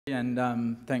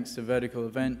And thanks to Vertical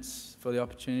Events for the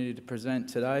opportunity to present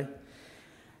today.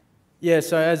 Yeah,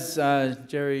 so as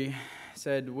Jerry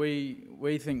said,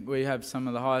 we think we have some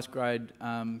of the highest grade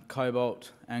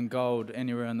cobalt and gold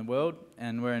anywhere in the world,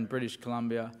 and we're in British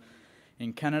Columbia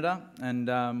in Canada, and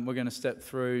we're going to step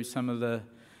through some of the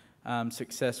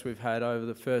success we've had over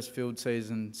the first field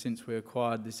season since we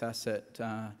acquired this asset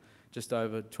just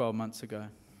over 12 months ago.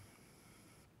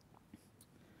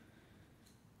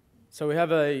 So we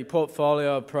have a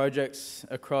portfolio of projects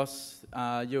across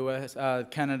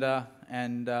Canada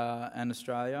and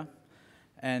Australia,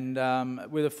 and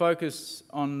with a focus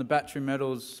on the battery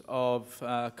metals of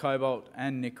cobalt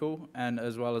and nickel, and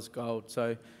as well as gold.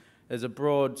 So there's a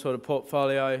broad sort of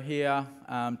portfolio here.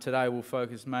 Today we'll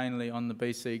focus mainly on the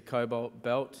BC Cobalt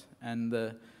Belt and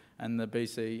the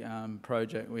BC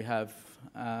project we have.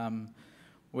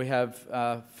 We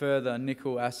have further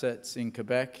nickel assets in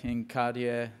Quebec, in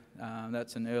Cartier.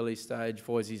 That's an early stage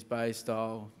Voisey's Bay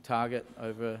style target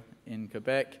over in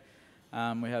Quebec.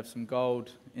 We have some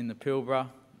gold in the Pilbara,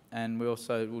 and we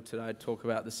also will today talk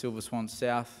about the Silver Swan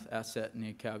South asset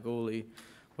near Kalgoorlie,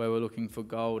 where we're looking for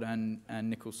gold and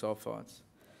nickel sulfides.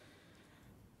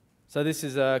 So this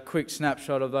is a quick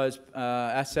snapshot of those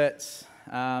assets.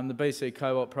 The BC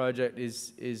Cobalt project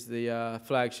is the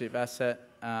flagship asset.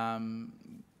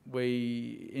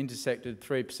 We intersected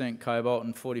 3% cobalt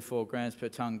and 44 grams per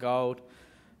tonne gold,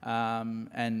 and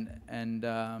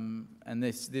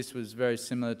this was very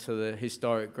similar to the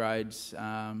historic grades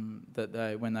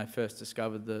when they first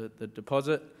discovered the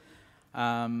deposit.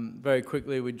 Very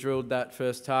quickly we drilled that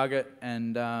first target,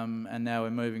 and now we're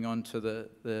moving on to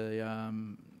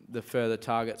the further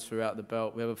targets throughout the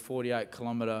belt. We have a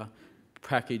 48-kilometre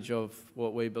package of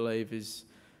what we believe is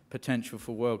potential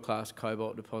for world-class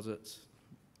cobalt deposits.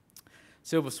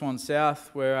 Silver Swan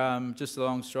South, we're just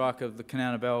along strike of the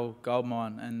Kanowna Belle gold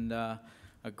mine, and a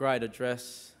great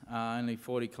address, only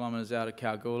 40 kilometres out of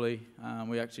Kalgoorlie.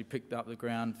 We actually picked up the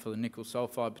ground for the nickel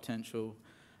sulfide potential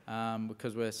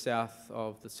because we're south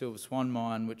of the Silver Swan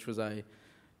mine, which was a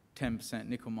 10%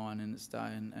 nickel mine in its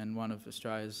day, and one of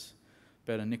Australia's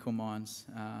better nickel mines,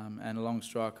 and along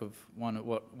strike of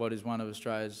what is one of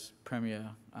Australia's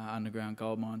premier underground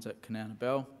gold mines at Kanowna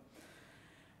Belle.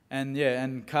 And yeah,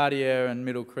 and Cartier and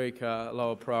Middle Creek are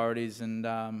lower priorities, and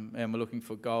we're looking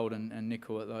for gold and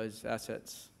nickel at those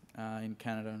assets in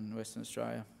Canada and Western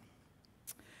Australia.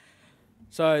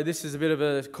 So this is a bit of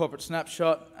a corporate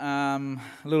snapshot, a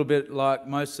little bit like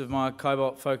most of my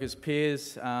cobalt-focused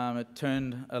peers. It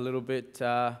turned a little bit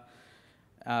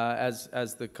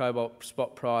as the cobalt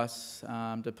spot price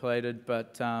depleted,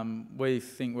 but we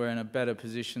think we're in a better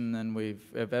position than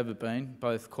we've ever been,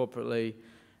 both corporately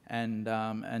and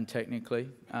technically.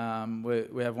 We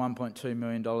have $1.2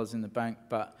 million in the bank,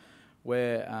 but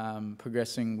we're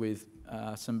progressing with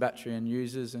some battery end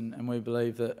users, and we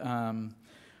believe that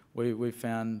we've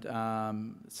found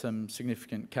some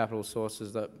significant capital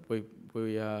sources that we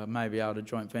may be able to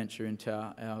joint venture into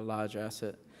our larger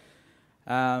asset.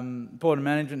 Board and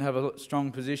management have a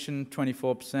strong position,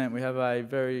 24%. We have a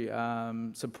very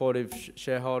supportive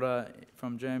shareholder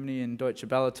from Germany in Deutsche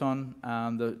Balaton.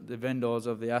 The vendors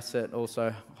of the asset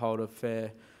also hold a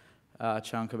fair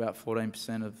chunk, about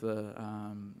 14% of the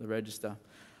register.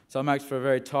 So it makes for a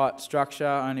very tight structure,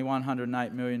 only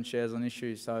 108 million shares on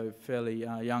issue, so fairly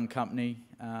young company,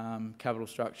 capital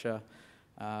structure,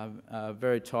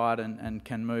 very tight and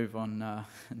can move on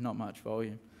not much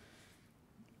volume.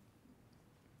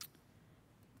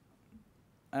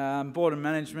 Board and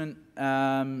management,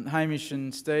 Hamish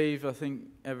and Steve, I think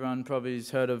everyone probably has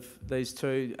heard of these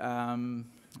two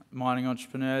mining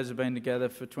entrepreneurs, have been together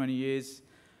for 20 years.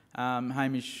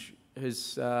 Hamish,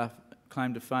 his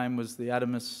claim to fame was the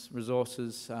Adamus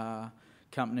Resources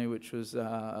company, which was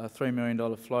a $3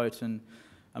 million float and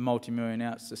a multi-million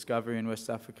ounce discovery in West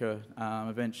Africa.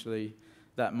 Eventually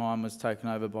that mine was taken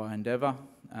over by Endeavour.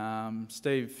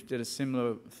 Steve did a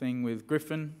similar thing with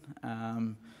Griffin,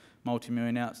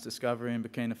 multi-million ounce discovery in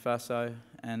Burkina Faso,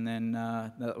 and then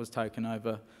that was taken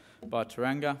over by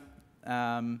Teranga.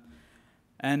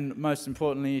 And most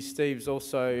importantly, Steve's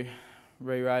also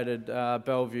re-rated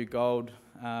Bellevue Gold,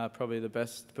 probably the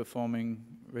best performing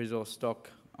resource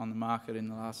stock on the market in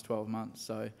the last 12 months.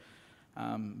 So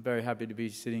very happy to be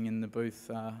sitting in the booth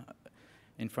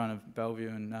in front of Bellevue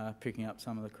and picking up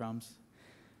some of the crumbs.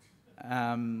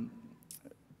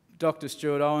 Dr.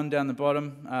 Stuart Owen down the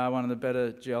bottom, one of the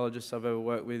better geologists I've ever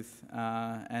worked with,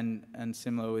 and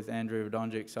similar with Andrew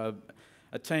Radonjic. So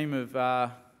a team of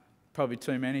probably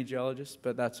too many geologists,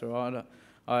 but that's all right.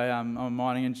 I'm a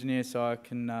mining engineer, so I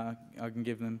can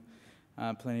give them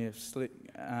plenty of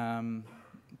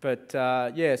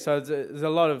Yeah, so there's a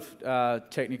lot of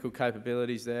technical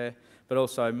capabilities there, but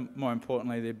also, more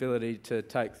importantly, the ability to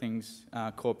take things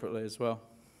corporately as well.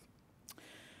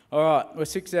 All right, we're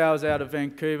 6 hours out of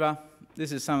Vancouver.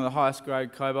 This is some of the highest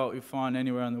grade cobalt you'll find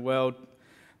anywhere in the world.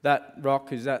 That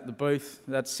rock is at the booth.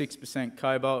 That's 6%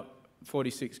 cobalt,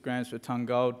 46 grams per tonne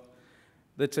gold.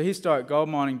 It's a historic gold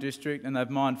mining district, and they've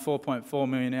mined 4.4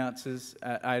 million ounces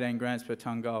at 18 grams per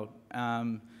tonne gold.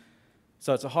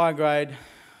 So it's a high grade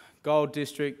gold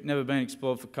district, never been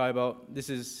explored for cobalt. This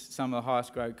is some of the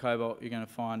highest grade cobalt you're going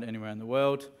to find anywhere in the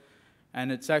world.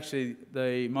 And it's actually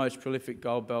the most prolific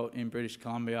gold belt in British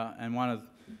Columbia, and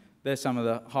they're some of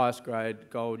the highest grade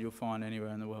gold you'll find anywhere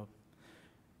in the world.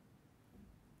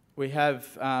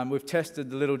 We've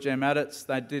tested the Little Gem adits.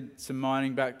 They did some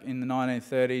mining back in the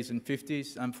 1930s and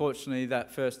 50s. Unfortunately,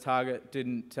 that first target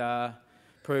didn't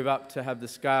prove up to have the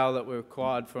scale that we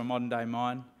required for a modern day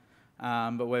mine.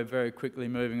 But we're very quickly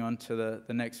moving on to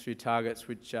the next few targets,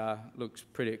 which looks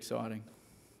pretty exciting.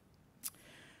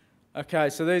 Okay,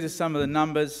 so these are some of the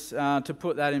numbers. To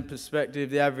put that in perspective,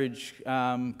 the average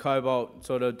cobalt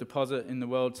sort of deposit in the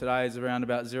world today is around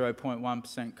about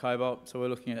 0.1% cobalt. So we're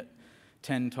looking at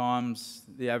 10 times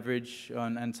the average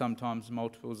and sometimes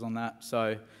multiples on that.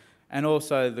 So, and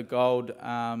also the gold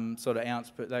sort of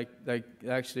ounce, but they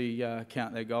actually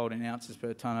count their gold in ounces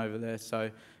per tonne over there.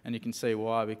 So, and you can see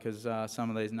why, because some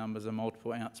of these numbers are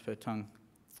multiple ounce per tonne.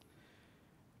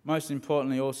 Most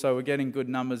importantly, also, we're getting good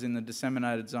numbers in the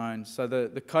disseminated zone. So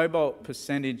the cobalt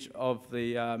percentage of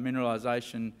the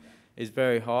mineralisation is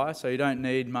very high. So you don't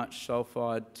need much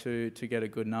sulphide to get a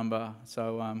good number.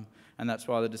 So and that's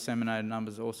why the disseminated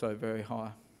numbers are also very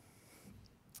high.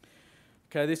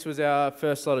 Okay, this was our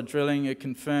first lot of drilling. It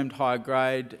confirmed high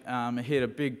grade. It hit a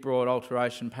big, broad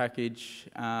alteration package.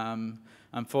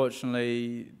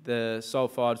 Unfortunately, the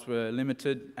sulphides were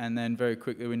limited, and then very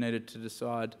quickly we needed to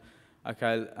decide,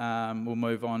 okay, we'll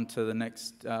move on to the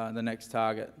next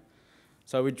target.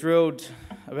 So we drilled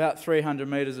about 300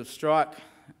 metres of strike.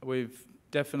 We've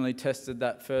definitely tested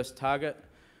that first target.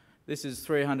 This is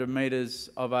 300 metres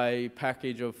of a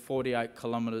package of 48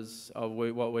 kilometres of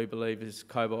what we believe is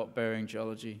cobalt-bearing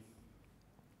geology.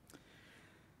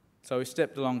 So we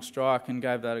stepped along strike and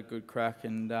gave that a good crack,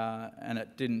 and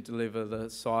it didn't deliver the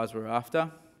size we're after.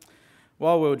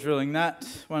 While we were drilling that,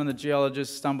 one of the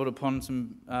geologists stumbled upon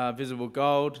some visible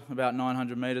gold about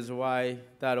 900 metres away.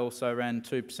 That also ran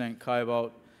 2%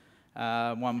 cobalt,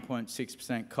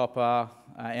 1.6% copper,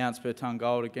 ounce per tonne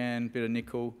gold again, bit of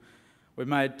nickel. We've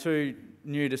made 2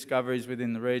 new discoveries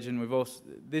within the region.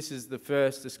 This is the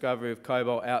first discovery of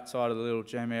cobalt outside of the Little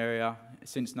Gem area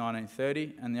since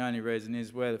 1930, and the only reason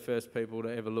is we're the first people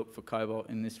to ever look for cobalt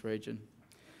in this region.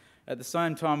 At the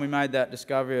same time we made that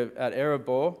discovery at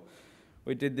Erebor,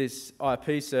 we did this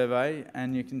IP survey,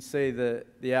 and you can see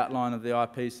the outline of the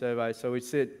IP survey. So we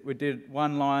did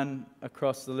one line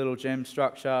across the Little Gem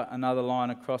structure, another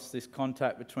line across this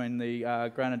contact between the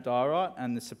granodiorite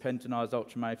and the serpentinized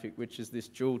ultramafic, which is this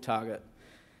dual target.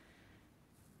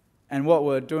 And what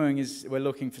we're doing is we're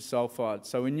looking for sulphides.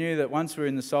 So we knew that once we're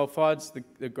in the sulphides,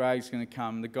 the grade's going to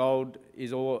come. The gold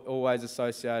is always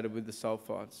associated with the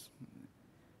sulphides,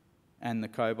 and the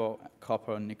cobalt,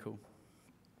 copper and nickel.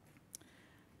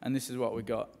 And this is what we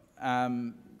got.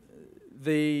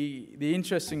 The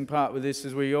interesting part with this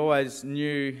is we always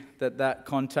knew that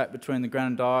contact between the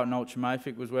granodiorite and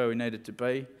ultramafic was where we needed to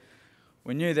be.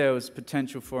 We knew there was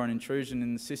potential for an intrusion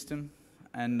in the system,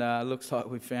 and looks like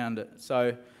we found it.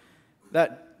 So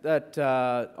that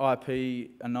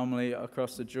IP anomaly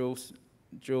across the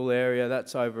dual area,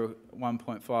 that's over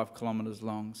 1.5 kilometres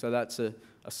long. So that's a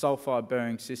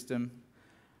sulphide-bearing system.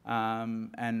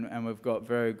 And we've got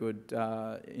very good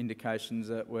indications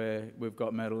that we've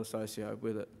got metal associated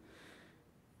with it.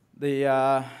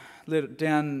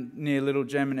 Down near Little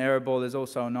Gem and Erebor, there's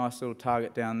also a nice little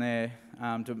target down there.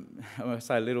 When I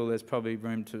say little, there's probably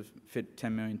room to fit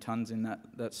 10 million tonnes in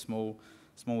that small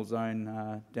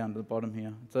zone down to the bottom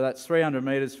here. So that's 300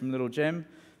 metres from Little Gem,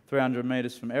 300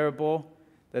 metres from Erebor.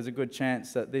 There's a good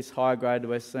chance that this high grade that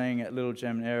we're seeing at Little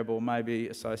Gem and Erebor may be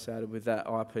associated with that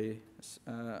IP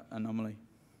anomaly.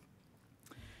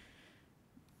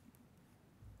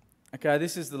 Okay,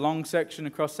 this is the long section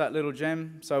across that Little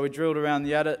Gem. So we drilled around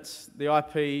the adits. The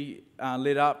IP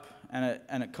lit up,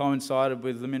 and it coincided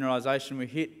with the mineralisation we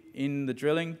hit in the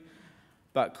drilling.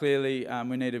 But clearly,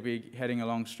 we need to be heading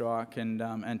along strike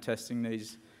and testing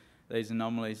these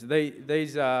anomalies.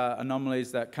 These are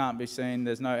anomalies that can't be seen.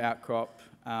 There's no outcrop.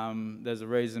 There's a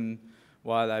reason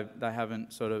why they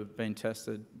haven't sort of been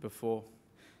tested before.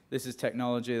 This is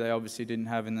technology they obviously didn't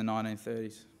have in the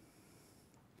 1930s.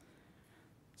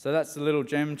 So that's the little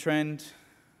gem trend,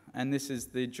 and this is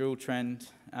the jewel trend.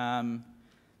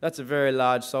 That's a very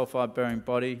large sulfide-bearing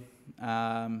body,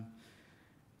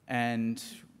 and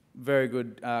very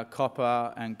good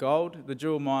copper and gold. The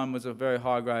jewel mine was a very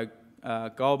high-grade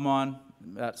gold mine,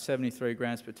 about 73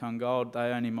 grams per tonne gold. They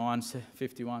only mined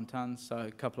 51 tonnes, so a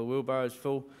couple of wheelbarrows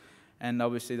full, and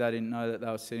obviously they didn't know that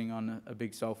they were sitting on a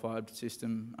big sulfide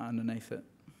system underneath it.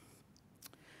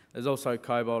 There's also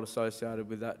cobalt associated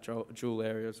with that jewel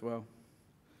area as well.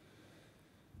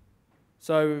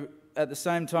 So at the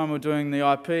same time we're doing the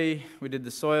IP, we did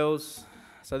the soils.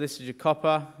 So this is your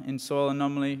copper in soil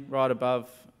anomaly right above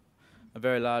a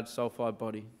very large sulfide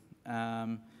body.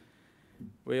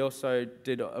 We also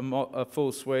did a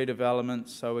full suite of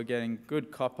elements, so we're getting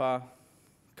good copper,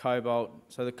 cobalt.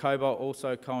 So the cobalt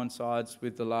also coincides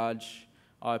with the large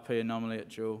IP anomaly at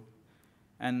jewel.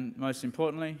 And most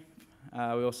importantly,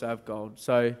 we also have gold.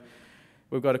 So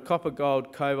we've got a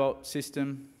copper-gold cobalt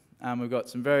system. We've got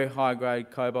some very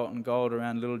high-grade cobalt and gold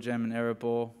around Little Gem and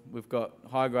Erebor. We've got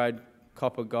high-grade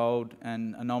copper, gold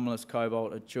and anomalous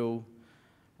cobalt at jewel.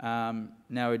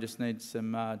 Now we just need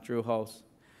some drill holes.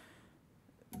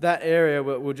 That area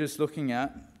we're just looking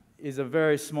at is a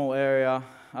very small area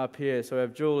up here. So we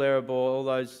have jewel, Erebor, all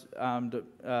those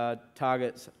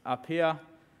targets up here.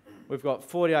 We've got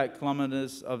 48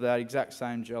 kilometres of that exact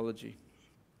same geology.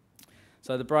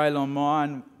 So the Braylon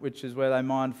mine, which is where they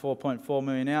mined 4.4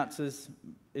 million ounces,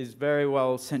 is very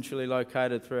well centrally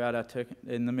located throughout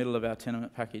in the middle of our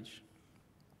tenement package.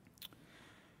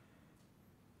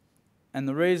 And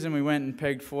the reason we went and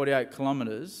pegged 48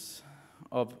 kilometres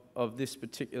of this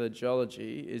particular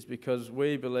geology is because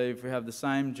we believe we have the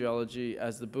same geology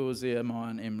as the Bouazia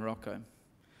mine in Morocco.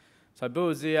 So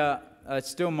Bouazia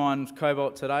still mines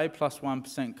cobalt today, plus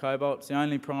 1% cobalt. It's the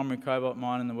only primary cobalt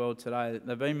mine in the world today.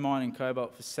 They've been mining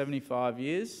cobalt for 75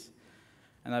 years,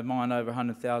 and they've mined over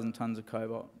 100,000 tonnes of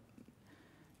cobalt.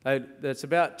 That's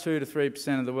about 2 to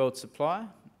 3% of the world's supply,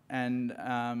 and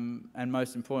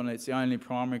most importantly, it's the only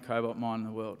primary cobalt mine in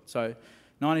the world. So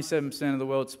 97% of the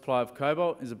world's supply of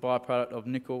cobalt is a byproduct of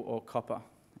nickel or copper,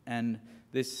 and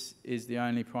this is the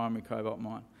only primary cobalt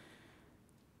mine.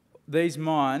 These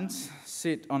mines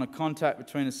sit on a contact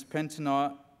between a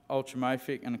serpentinite,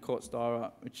 ultramafic and a quartz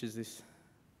diorite, which is this.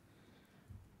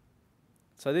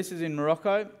 So this is in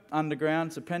Morocco,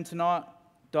 underground, serpentinite,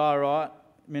 diorite,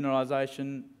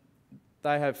 mineralisation.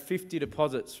 They have 50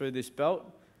 deposits through this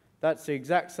belt. That's the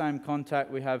exact same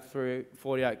contact we have through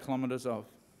 48 kilometres of.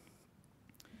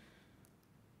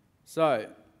 So,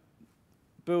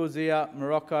 Bouazia,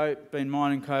 Morocco, been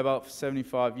mining cobalt for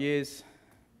 75 years.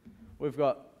 We've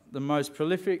got the most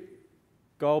prolific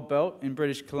gold belt in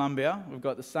British Columbia. We've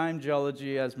got the same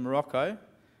geology as Morocco,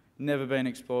 never been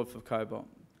explored for cobalt.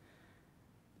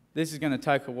 This is going to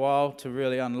take a while to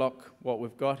really unlock what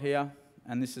we've got here,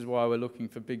 and this is why we're looking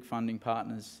for big funding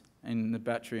partners in the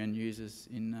battery and users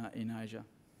in Asia.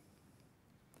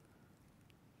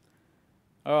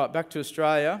 All right, back to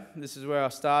Australia. This is where I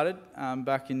started,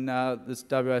 back in this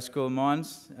WA School of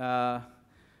Mines.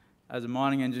 As a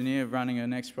mining engineer running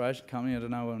an exploration company, I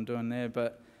don't know what I'm doing there,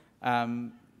 but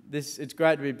it's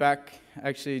great to be back.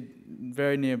 Actually,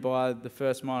 very nearby, the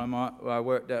first mine I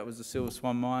worked at was the Silver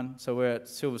Swan mine. So we're at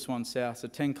Silver Swan South, so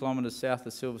 10 kilometres south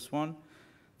of Silver Swan.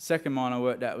 The second mine I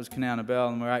worked at was Kanowna Belle,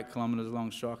 and we're 8 kilometres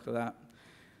along strike of that.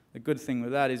 The good thing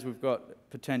with that is we've got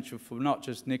potential for not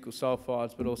just nickel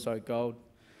sulfides, but also gold.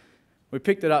 We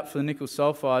picked it up for the nickel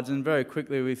sulfides, and very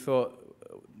quickly we thought,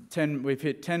 we've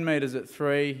hit 10 metres at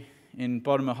 3 in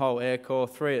bottom of hole air core,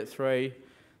 3 at 3.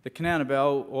 The Kanowna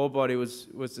Belle ore body was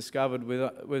discovered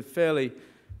with fairly,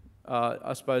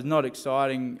 I suppose, not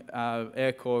exciting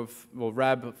air core, or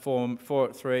RAB 4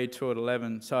 at 3, 2 at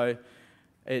 11. So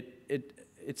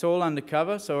it's all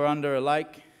undercover, so we're under a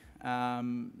lake.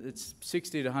 It's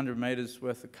 60 to 100 metres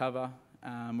worth of cover.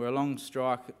 We're along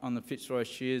strike on the Fitzroy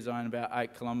Shear Zone, about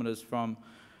 8 kilometres from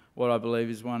what I believe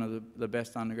is one of the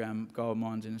best underground gold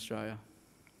mines in Australia.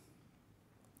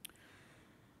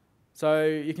 So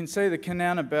you can see the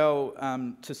Kanowna Belle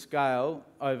to scale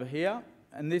over here,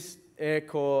 and this air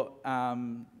core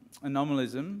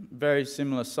anomalism, very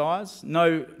similar size,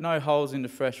 no holes into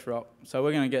fresh rock. So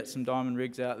we're going to get some diamond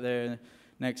rigs out there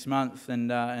next month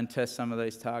and test some of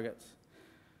these targets.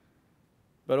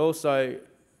 But also,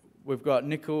 we've got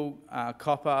nickel,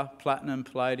 copper, platinum,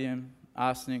 palladium,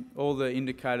 arsenic, all the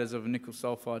indicators of a nickel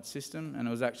sulfide system, and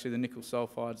it was actually the nickel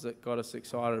sulfides that got us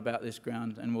excited about this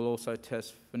ground, and we'll also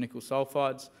test for nickel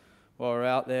sulfides while we're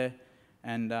out there,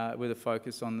 and with a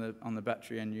focus on the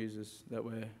battery end users that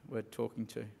we're talking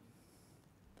to.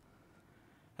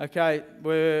 Okay,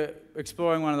 we're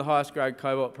exploring one of the highest grade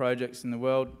cobalt projects in the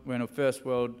world. We're in a first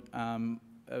world, one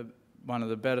of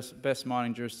the best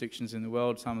mining jurisdictions in the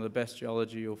world, some of the best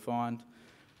geology you'll find.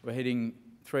 We're hitting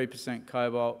 3%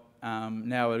 cobalt.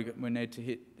 Now we need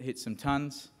to hit some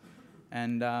tonnes.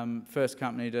 And first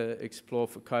company to explore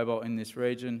for cobalt in this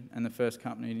region, and the first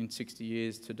company in 60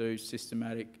 years to do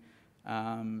systematic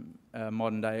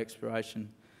modern day exploration.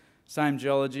 Same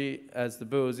geology as the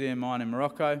Bouazir mine in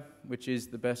Morocco, which is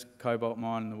the best cobalt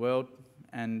mine in the world,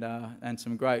 and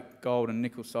some great gold and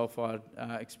nickel sulfide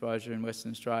exposure in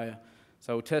Western Australia.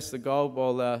 So we'll test the gold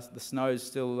while the snow's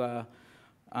still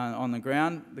on the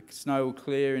ground. The snow will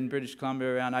clear in British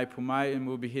Columbia around April, May, and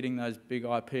we'll be hitting those big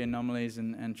IP anomalies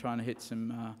and trying to hit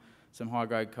some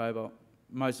high-grade cobalt.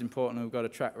 Most importantly, we've got a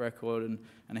track record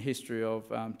and a history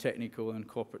of technical and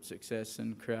corporate success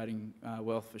and creating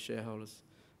wealth for shareholders.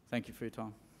 Thank you for your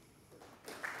time.